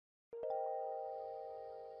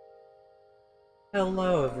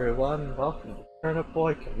Hello everyone, welcome to Turnip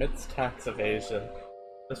Boy Commits Tax Evasion.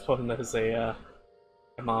 This one is my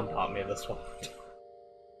mom bought me this one.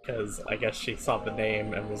 Because I guess she saw the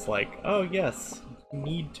name and was like, oh yes, you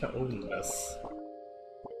need to own this.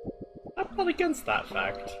 I'm not against that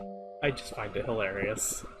fact. I just find it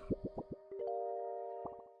hilarious.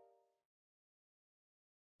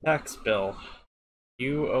 Tax bill.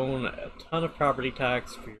 You own a ton of property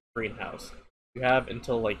tax for your greenhouse. You have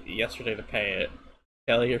until like yesterday to pay it.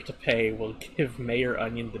 Failure to pay will give Mayor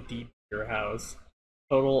Onion the deed to your house.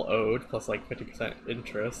 Total owed plus like 50%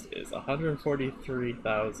 interest is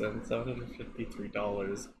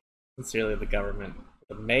 $143,753. Sincerely, the government.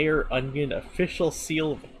 The Mayor Onion official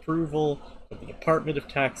seal of approval of the Department of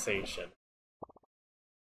Taxation.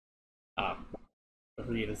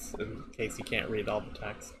 Read is in case you can't read all the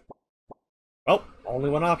text. Well, only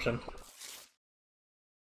one option.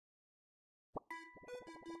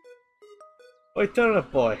 Oi,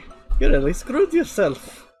 Turnip Boy, you really screwed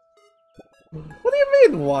yourself. What do you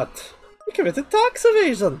mean, what? You committed tax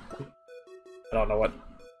evasion! I don't know what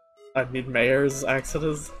I need Mayor's accent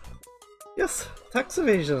is. Yes, tax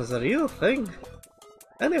evasion is a real thing.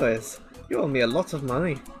 Anyways, you owe me a lot of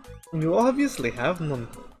money, and you obviously have none,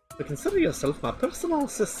 so consider yourself my personal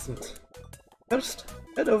assistant. First,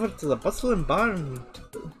 head over to the bustling barn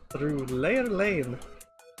through Layer Lane.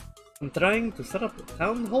 I'm trying to set up a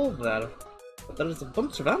town hall there, but there's a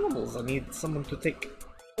bunch of animals I need someone to take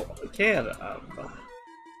care of.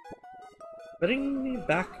 Bring me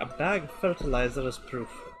back a bag of fertilizer as proof.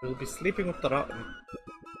 We'll be sleeping with the rotten.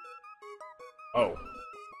 Oh,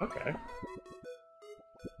 okay.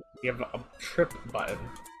 You have a trip button.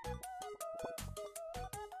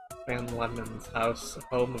 Van Lemon's house,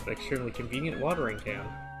 home of an extremely convenient watering can.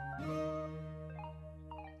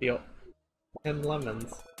 Deal. 10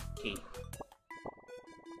 lemons. Key.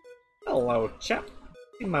 Hello, chap.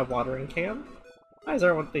 See my watering can? Eyes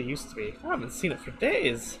aren't what they used to be. I haven't seen it for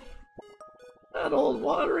days. That old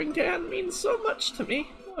watering can means so much to me.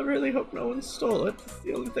 I really hope no one stole it. It's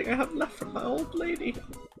the only thing I have left from my old lady.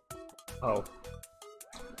 Oh.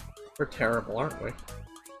 We're terrible, aren't we?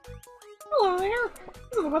 Hello there!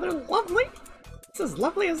 Isn't the weather lovely? It's as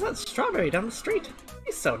lovely as that strawberry down the street.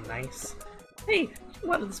 He's so nice. Hey, can you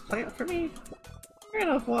water this plant for me? I ran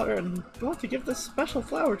out of water and I want to give this special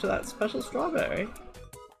flower to that special strawberry.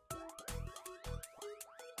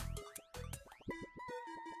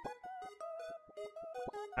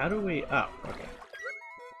 How do we... oh, okay.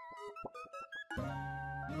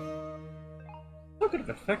 Token of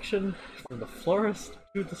affection from the florist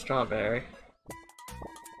to the strawberry.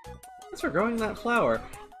 Thanks for growing that flower.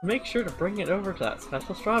 Make sure to bring it over to that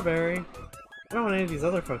special strawberry. I don't want any of these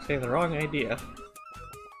other folks getting the wrong idea.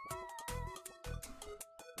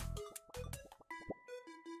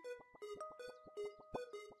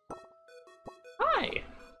 Hi!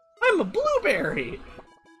 I'm a blueberry!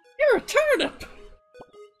 You're a turnip!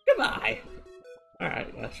 Goodbye!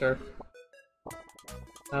 Alright, yeah, sure.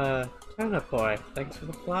 Turnip Boy, thanks for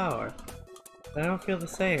the flower. I don't feel the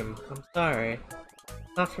same. I'm sorry.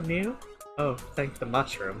 Not from you? Oh, thank the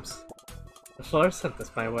mushrooms. The florist sent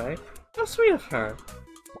this my way. How sweet of her!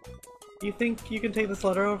 Do you think you can take this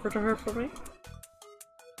letter over to her for me?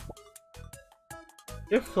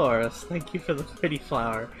 Dear florist, thank you for the pretty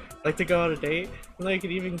flower. I'd like to go on a date, and then I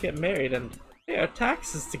could even get married and pay our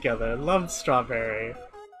taxes together. Love, Strawberry.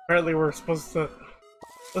 Apparently we're supposed to...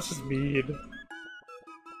 That's just mean.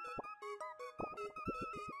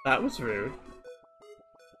 That was rude.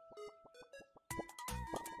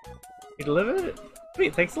 You delivered it?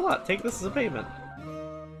 Sweet, thanks a lot. Take this as a payment.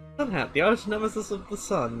 Sun Hat, the arch nemesis of the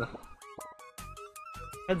sun.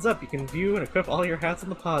 Heads up, you can view and equip all your hats in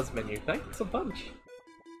the pause menu. Thanks a bunch.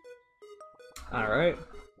 Alright.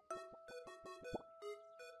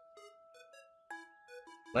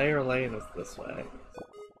 Layer Lane is this way.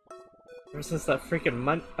 Ever since that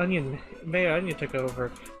freaking Mayor Onion took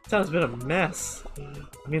over, town's been a mess.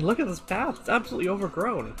 I mean, look at this path. It's absolutely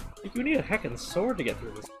overgrown. Like, you need a heckin' sword to get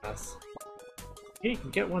through this mess. Yeah, you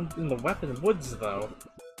can get one in the Weapon Woods, though.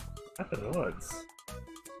 Weapon Woods.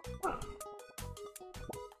 Huh.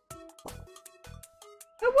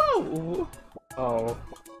 Hello! Oh.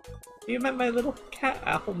 You met my little cat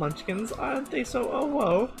apple munchkins, aren't they so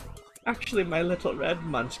oh-whoa? Actually, my little red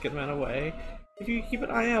munchkin ran away. If you keep an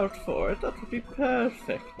eye out for it, that would be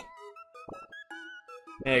perfect.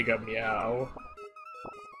 Mega meow.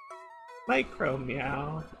 Micro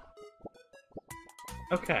meow.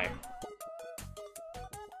 Okay.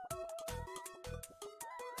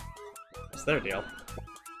 What's their deal?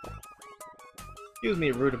 Excuse me,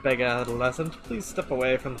 rutabaga adolescent. Please step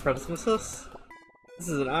away from the premises. This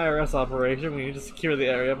is an IRS operation. We need to secure the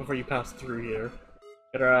area before you pass through here.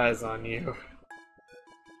 Get our eyes on you.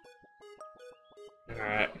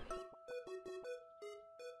 Alright.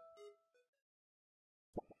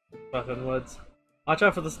 Muffin Woods. Watch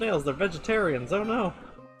out for the snails, they're vegetarians, oh no!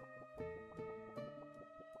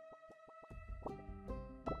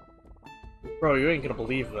 Bro, you ain't gonna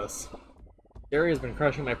believe this. Gary has been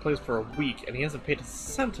crashing my place for a week, and he hasn't paid a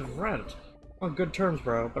cent of rent. We're on good terms,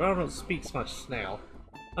 bro, but I don't speak much snail.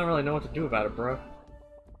 I don't really know what to do about it, bro.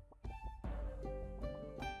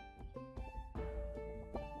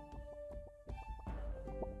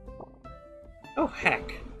 Oh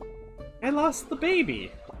heck! I lost the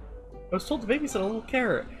baby! I was told to babysit a little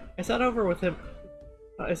carrot. I sat over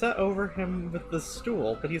him with the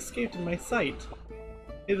stool, but he escaped in my sight.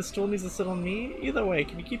 Hey, the stool needs to sit on me? Either way,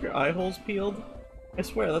 can you keep your eye holes peeled? I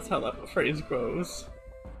swear that's how that phrase goes.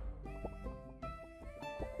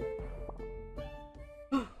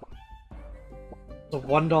 It's a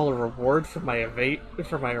 $1 reward for my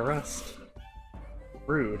arrest.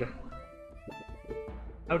 Rude.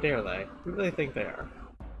 How dare they? Who do they think they are?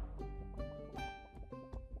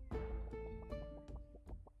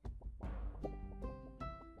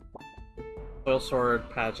 Oil sword,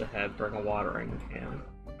 patch ahead, bring a watering can.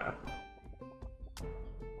 Okay.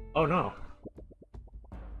 Oh no.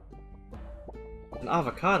 An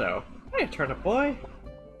avocado. Hey, Turnip boy!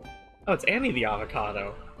 Oh, it's Annie the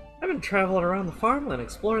avocado. I've been traveling around the farmland,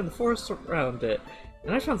 exploring the forest around it,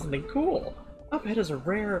 and I found something cool. Up ahead is a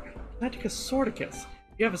rare Platicus sordicus.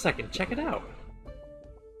 If you have a second, check it out.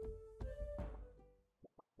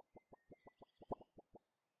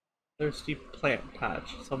 Thirsty plant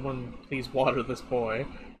patch. Someone please water this boy.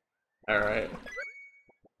 Alright.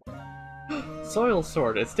 Soil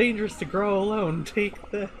sword. It's dangerous to grow alone.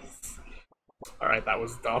 Take this. Alright, that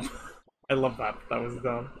was dumb. I love that. That was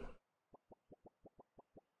dumb.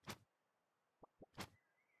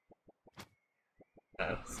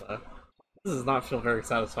 Yeah, so this does not feel very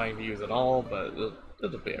satisfying to use at all, but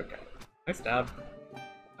it'll be okay. I stab.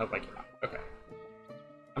 Oh my god. Okay.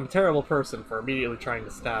 I'm a terrible person for immediately trying to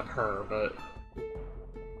stab her, but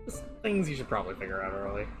just things you should probably figure out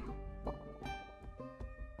early.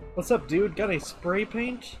 What's up, dude? Got any spray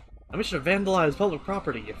paint? I wish to vandalize public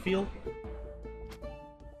property, you feel?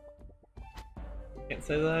 Can't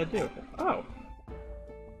say that I do. Oh.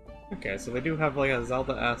 Okay, so they do have like a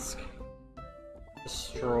Zelda-esque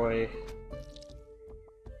destroy.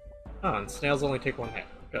 Oh, and snails only take one hit.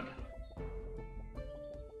 Good.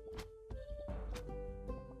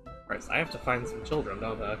 Christ, I have to find some children,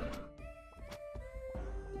 don't I?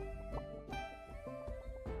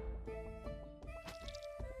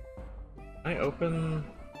 Can I open...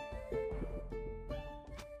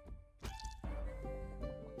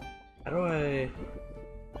 How do I...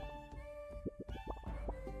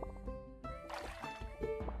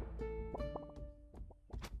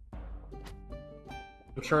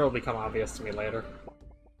 I'm sure it'll become obvious to me later.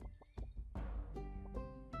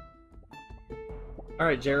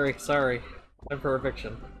 Alright, Jerry, sorry. Time for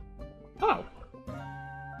eviction. Oh!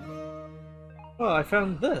 Oh, I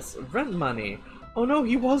found this! Rent money! Oh no,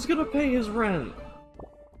 he was gonna pay his rent!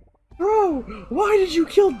 Bro! Why did you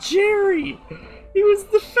kill Jerry? He was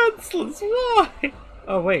defenseless! Why?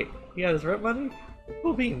 Oh wait, he had his rent money?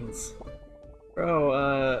 Cool beans.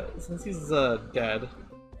 Bro, since he's dead,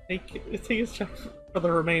 take his check for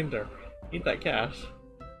the remainder. Need that cash.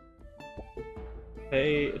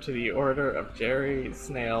 Pay to the order of Jerry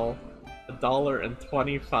Snail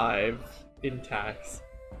 $1.25 in tax.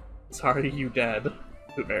 Sorry you dead,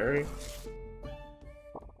 Blueberry.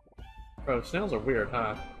 Bro, snails are weird,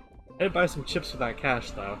 huh? I did buy some chips for that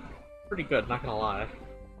cash though. Pretty good, not gonna lie.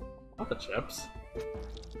 Not the chips.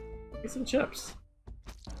 Get some chips.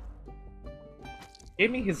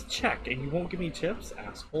 Gave me his check and you won't give me chips,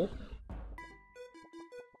 asshole.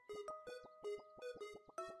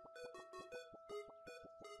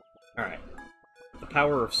 Alright. The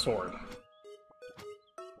power of sword.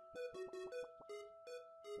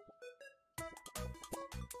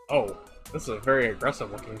 Oh, this is a very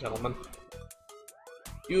aggressive looking gentleman.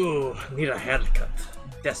 You need a haircut.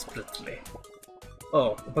 Desperately.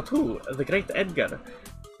 Oh, but who? The great Edgar.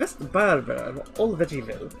 Best barber of all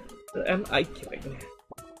Veggieville. Am I kidding?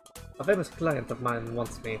 A famous client of mine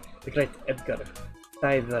wants me, the great Edgar,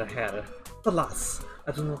 dye their hair. Alas,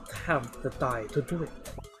 I do not have the dye to do it.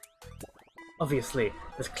 Obviously,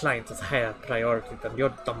 this client has higher priority than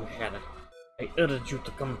your dumb hair. I urge you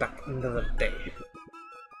to come back another day.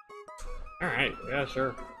 Alright, yeah,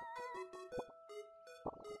 sure.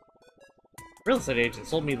 Real estate agent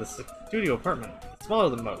sold me the studio apartment. It's smaller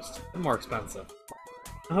than most, and more expensive.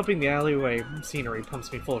 I'm hoping the alleyway scenery pumps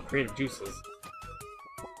me full of creative juices.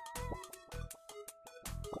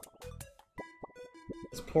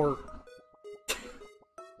 This poor...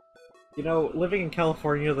 You know, living in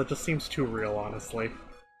California, that just seems too real, honestly.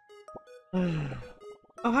 Oh,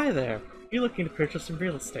 hi there. You looking to purchase some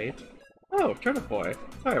real estate? Oh, Turnip Boy.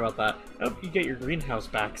 Sorry about that. I hope you get your greenhouse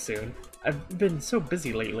back soon. I've been so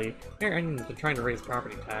busy lately. Mayor Onion's been trying to raise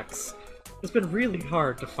property tax. It's been really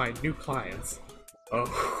hard to find new clients. Oh.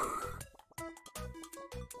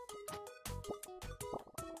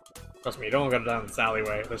 Trust me, you don't go down this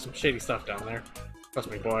alleyway. There's some shady stuff down there. Trust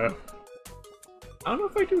me, boy. I don't know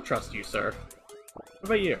if I do trust you, sir. What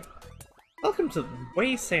about you? Welcome to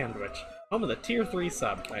Way Sandwich, home of the Tier 3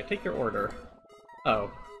 sub. Can I take your order? Oh,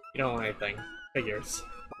 you don't want anything. Figures.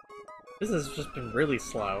 Business has just been really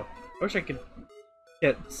slow. I wish I could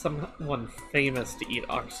get someone famous to eat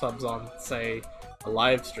our subs on, say, a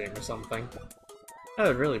live stream or something. That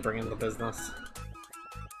would really bring in the business.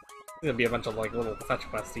 It's gonna be a bunch of, like, little fetch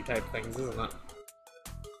questy type things, isn't it?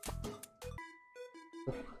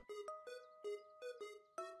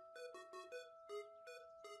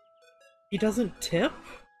 He doesn't tip?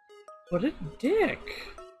 What a dick!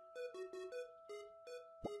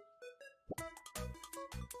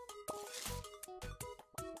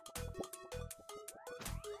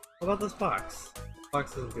 What about this box?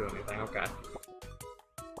 Box doesn't do anything, okay.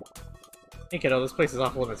 Hey kiddo, this place is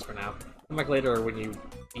off limits for now. Come back later when you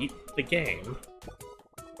beat the game.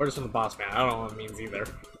 Or just from the boss man, I don't know what it means either.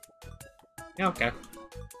 Yeah, okay.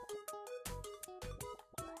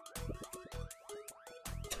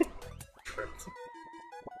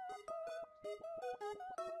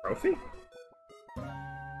 Trophy?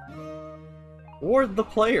 Ward the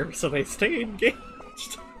player so they stay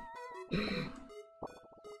engaged.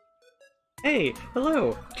 Hey,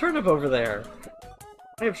 hello, Turnip over there.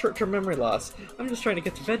 I have short-term memory loss. I'm just trying to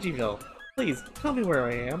get to Vegieville. Please, tell me where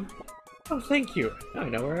I am. Oh, thank you. Now I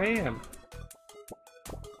know where I am.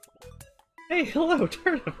 Hey, hello,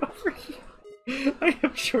 Turnip over here. I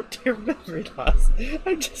have short-term memory loss.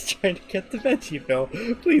 I'm just trying to get to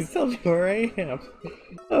Vegieville. Please tell me where I am.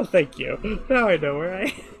 Oh, thank you. Now I know where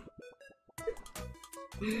I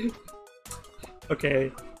am.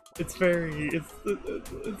 Okay, it's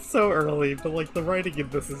so early, but like the writing in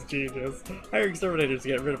this is genius. Hire exterminators to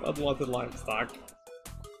get rid of unwanted livestock.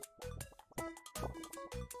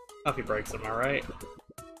 Coffee breaks, am I right?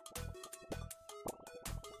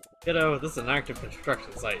 Kiddo, this is an active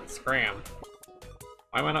construction site. Scram.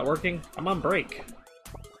 Why am I not working? I'm on break.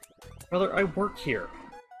 Brother, I work here.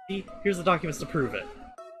 See, here's the documents to prove it.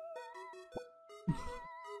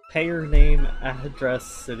 Payer name, address,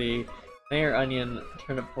 city, Mayor Onion,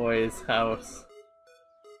 Turnip Boy's house,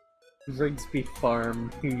 Rigsby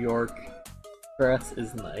Farm, New York. Grass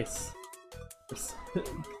is nice.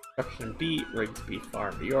 Construction beat, Rigsby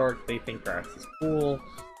Farm, New York. They think grass is cool.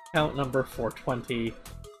 Count number 420.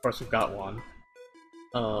 Of course, we've got one.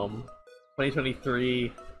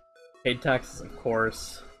 2023. Paid taxes, of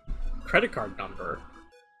course. Credit card number.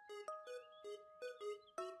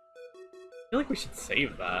 I feel like we should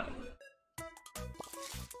save that.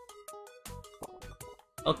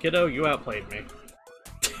 Oh, kiddo, you outplayed me.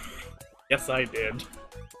 Yes, I did.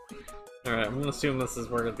 Alright, I'm gonna assume this is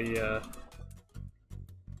where the,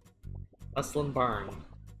 Hustlin' Barn.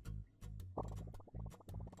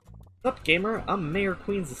 What's up, gamer? I'm Mayor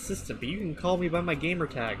Queen's assistant, but you can call me by my gamer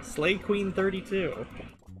tag, SlayQueen32.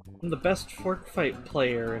 I'm the best fork fight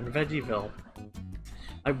player in Vegieville.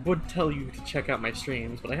 I would tell you to check out my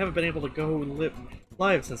streams, but I haven't been able to go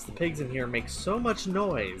live since the pigs in here make so much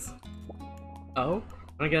noise. Oh?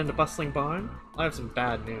 Wanna get into Bustling Barn? I have some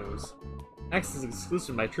bad news. Access is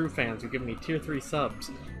exclusive to my true fans who give me tier 3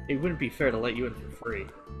 subs. It wouldn't be fair to let you in for free.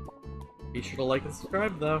 Be sure to like and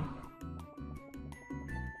subscribe, though.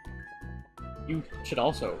 You should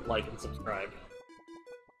also like and subscribe.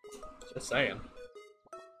 Just saying.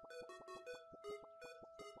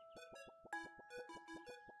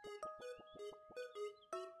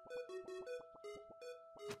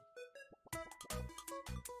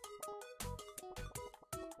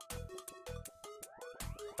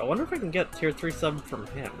 I wonder if I can get tier 3 sub from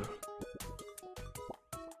him.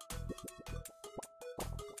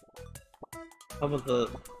 How about the...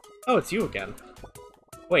 Oh, it's you again.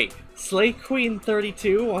 Wait,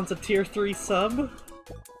 SlayQueen32 wants a tier 3 sub?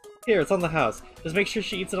 Here, it's on the house. Just make sure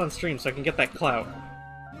she eats it on stream so I can get that clout.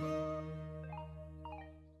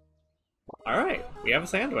 Alright, we have a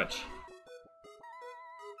sandwich.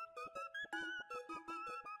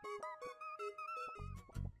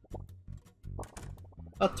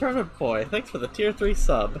 A Turnip Boy, thanks for the tier 3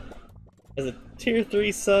 sub. As a tier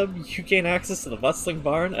 3 sub, you gain access to the bustling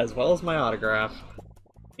barn as well as my autograph.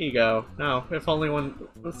 Here you go. Now, if only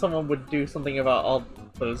someone would do something about all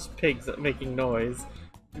those pigs making noise.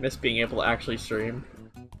 I miss being able to actually stream.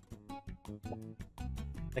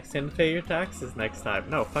 Next time to pay your taxes next time.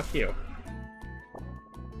 No, fuck you.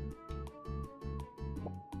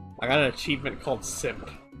 I got an achievement called Simp.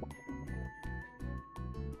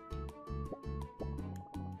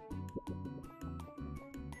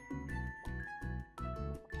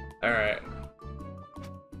 Alright.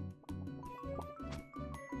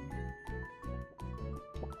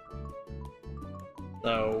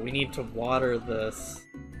 So, we need to water this.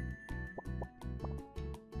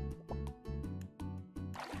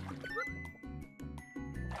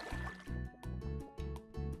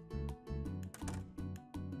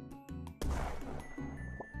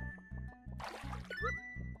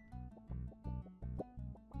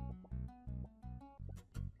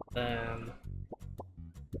 Then...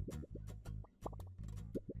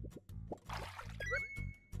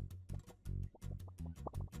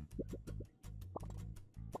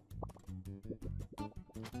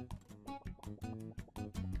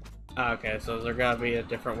 Okay, so there gotta be a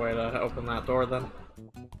different way to open that door then?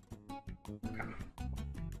 Okay.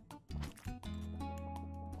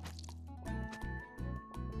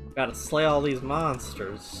 Gotta slay all these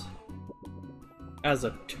monsters. As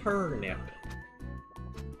a turnip.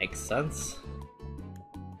 Makes sense.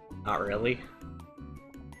 Not really.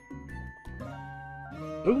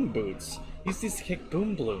 Boom boots. Use these to kick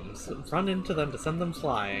boom blooms. Run into them to send them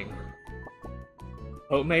flying.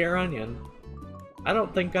 Oh, Mayor Onion. I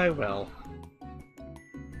don't think I will.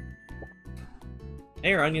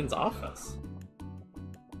 Mayor Onion's office.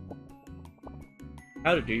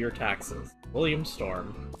 How to do your taxes. William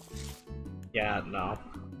Storm. Yeah, no.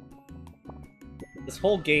 This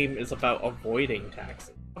whole game is about avoiding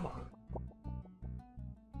taxes. Come on.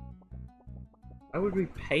 Why would we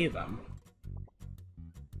pay them?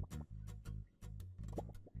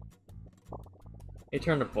 Hey,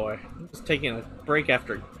 Turnip Boy. I'm just taking a break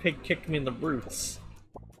after a pig kicked me in the roots.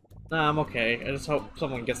 Nah, I'm okay. I just hope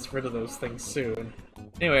someone gets rid of those things soon.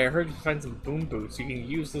 Anyway, I heard you find some boom boots. You can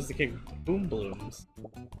use those to kick boom blooms.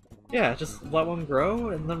 Yeah, just let one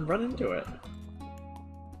grow and then run into it.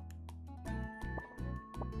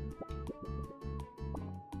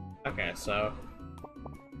 Okay, so...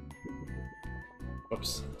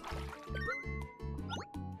 Whoops.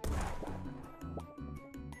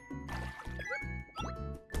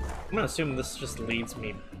 I'm gonna assume this just leads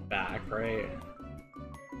me back, right?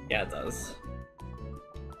 Yeah, it does.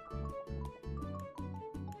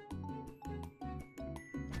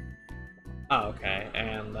 Oh, okay,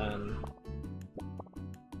 and then...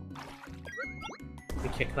 we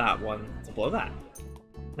kick that one to blow that.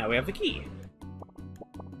 Now we have the key.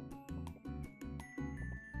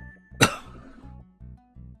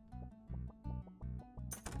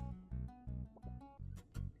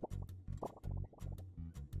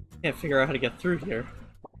 Can't figure out how to get through here.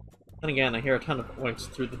 Then again, I hear a ton of points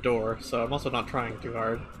through the door, so I'm also not trying too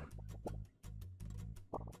hard.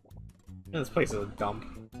 And this place is a dump.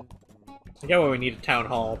 I get why we need a town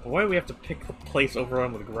hall, but why do we have to pick the place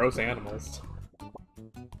overrun with gross animals?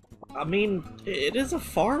 I mean, it is a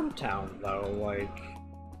farm town, though, like...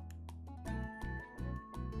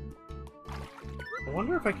 I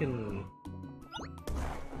wonder if I can...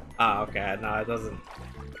 Ah, okay, no, it doesn't...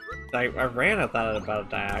 I ran at that at about a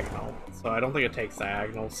diagonal, so I don't think it takes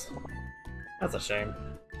diagonals. That's a shame.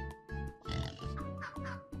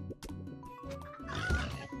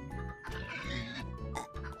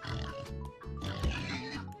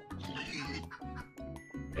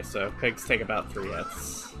 Okay, so pigs take about 3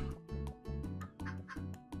 hits.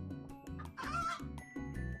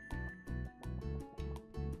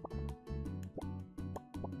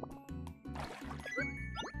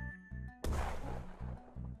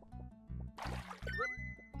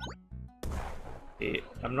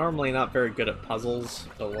 I'm normally not very good at puzzles,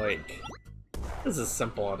 but like, this is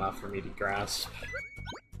simple enough for me to grasp.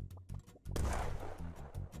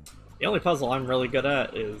 The only puzzle I'm really good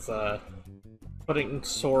at is putting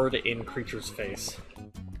sword in creature's face.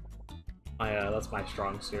 That's my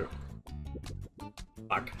strong suit.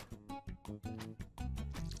 Fuck.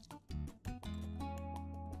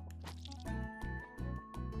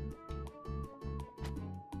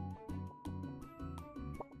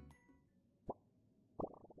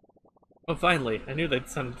 Oh, finally! I knew they'd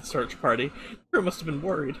send the search party. The crew must have been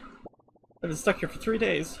worried. I've been stuck here for 3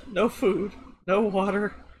 days. No food, no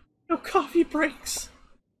water, no coffee breaks.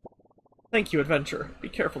 Thank you, adventurer. Be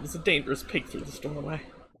careful, there's a dangerous pig through this doorway.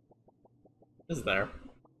 Is there?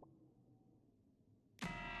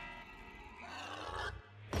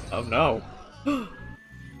 Oh no.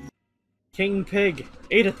 King Pig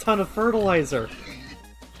ate a ton of fertilizer!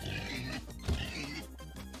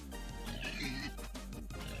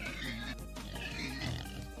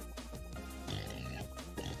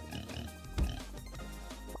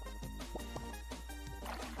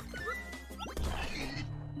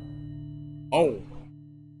 Oh!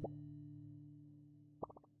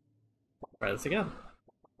 Try this again.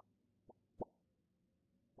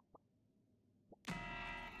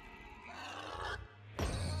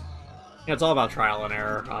 Yeah, it's all about trial and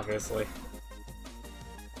error, obviously.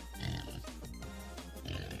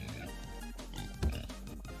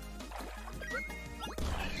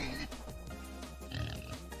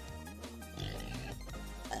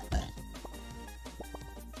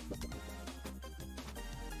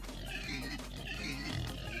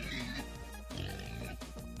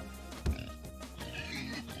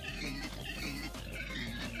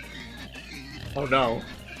 Oh no.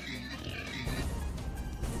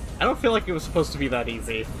 I don't feel like it was supposed to be that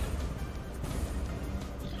easy.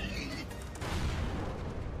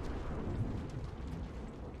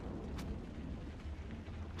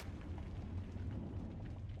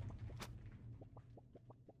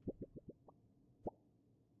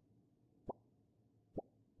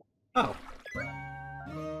 Oh.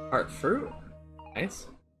 Heart fruit? Nice.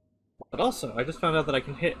 But also, I just found out that I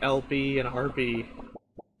can hit LB and RB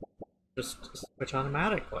just switch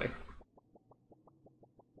automatically.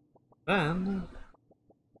 Then...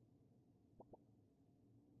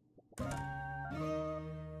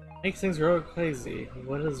 makes things grow crazy.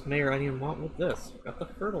 What does Mayor Onion want with this? Got the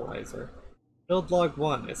fertilizer. Build log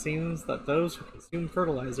 1. It seems that those who consume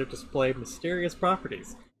fertilizer display mysterious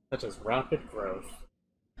properties, such as rapid growth.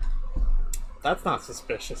 That's not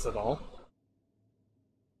suspicious at all.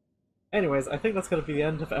 Anyways, I think that's gonna be the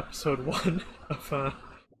end of episode 1 of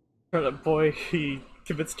Turnip Boy, he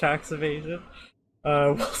commits tax evasion.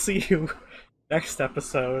 We'll see you next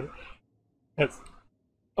episode.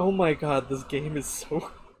 Oh my god, this game is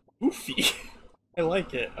so goofy. I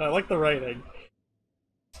like it. I like the writing.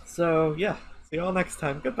 So, yeah. See you all next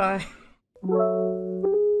time. Goodbye.